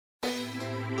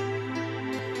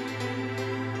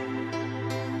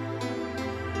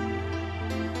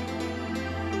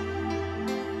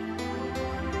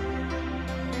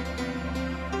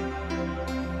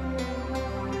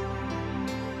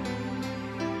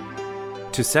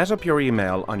To set up your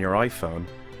email on your iPhone,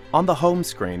 on the home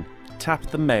screen, tap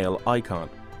the Mail icon.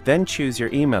 Then choose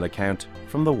your email account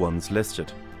from the ones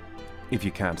listed. If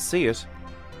you can't see it,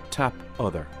 tap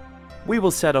Other. We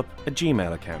will set up a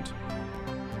Gmail account.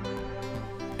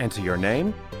 Enter your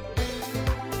name,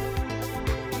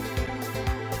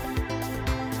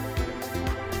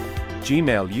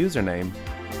 Gmail username,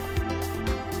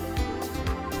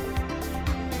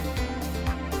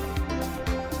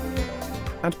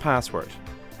 and password,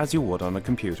 as you would on a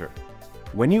computer.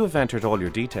 When you have entered all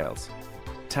your details,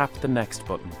 tap the Next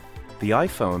button. The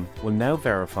iPhone will now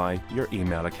verify your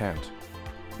email account.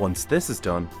 Once this is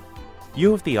done,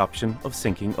 you have the option of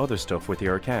syncing other stuff with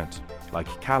your account, like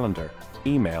calendar,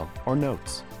 email, or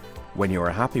notes. When you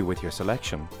are happy with your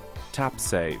selection, tap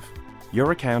Save.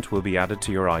 Your account will be added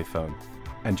to your iPhone,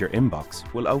 and your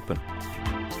inbox will open.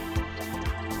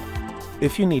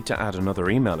 If you need to add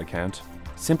another email account,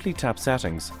 simply tap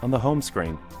Settings on the home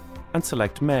screen and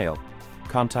select Mail,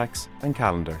 Contacts and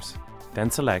Calendars.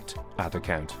 Then select Add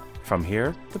Account. From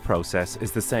here, the process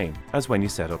is the same as when you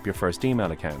set up your first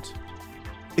email account.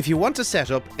 If you want to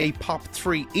set up a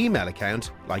POP3 email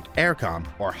account like Aircom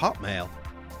or Hotmail,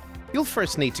 you'll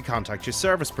first need to contact your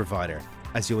service provider,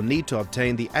 as you'll need to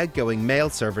obtain the outgoing mail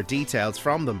server details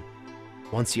from them.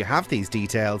 Once you have these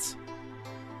details,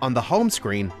 on the home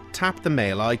screen, tap the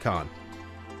Mail icon.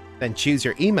 Then choose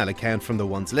your email account from the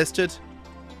ones listed.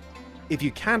 If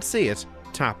you can't see it,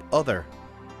 tap Other.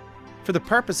 For the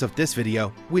purpose of this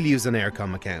video, we'll use an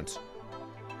Aircom account.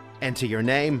 Enter your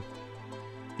name,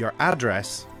 your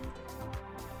address,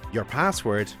 your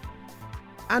password,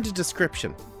 and a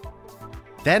description.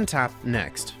 Then tap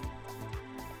Next.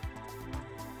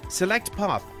 Select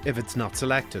POP if it's not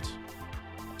selected.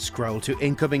 Scroll to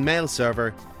Incoming Mail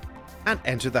Server and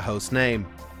enter the host name.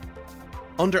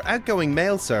 Under Outgoing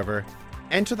Mail Server,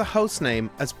 enter the host name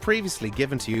as previously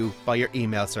given to you by your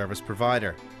email service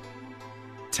provider.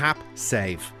 Tap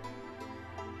Save.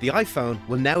 The iPhone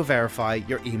will now verify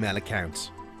your email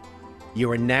account. You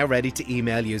are now ready to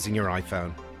email using your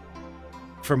iPhone.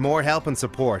 For more help and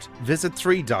support, visit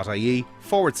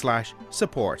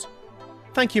 3.ie/support.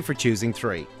 Thank you for choosing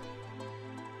 3.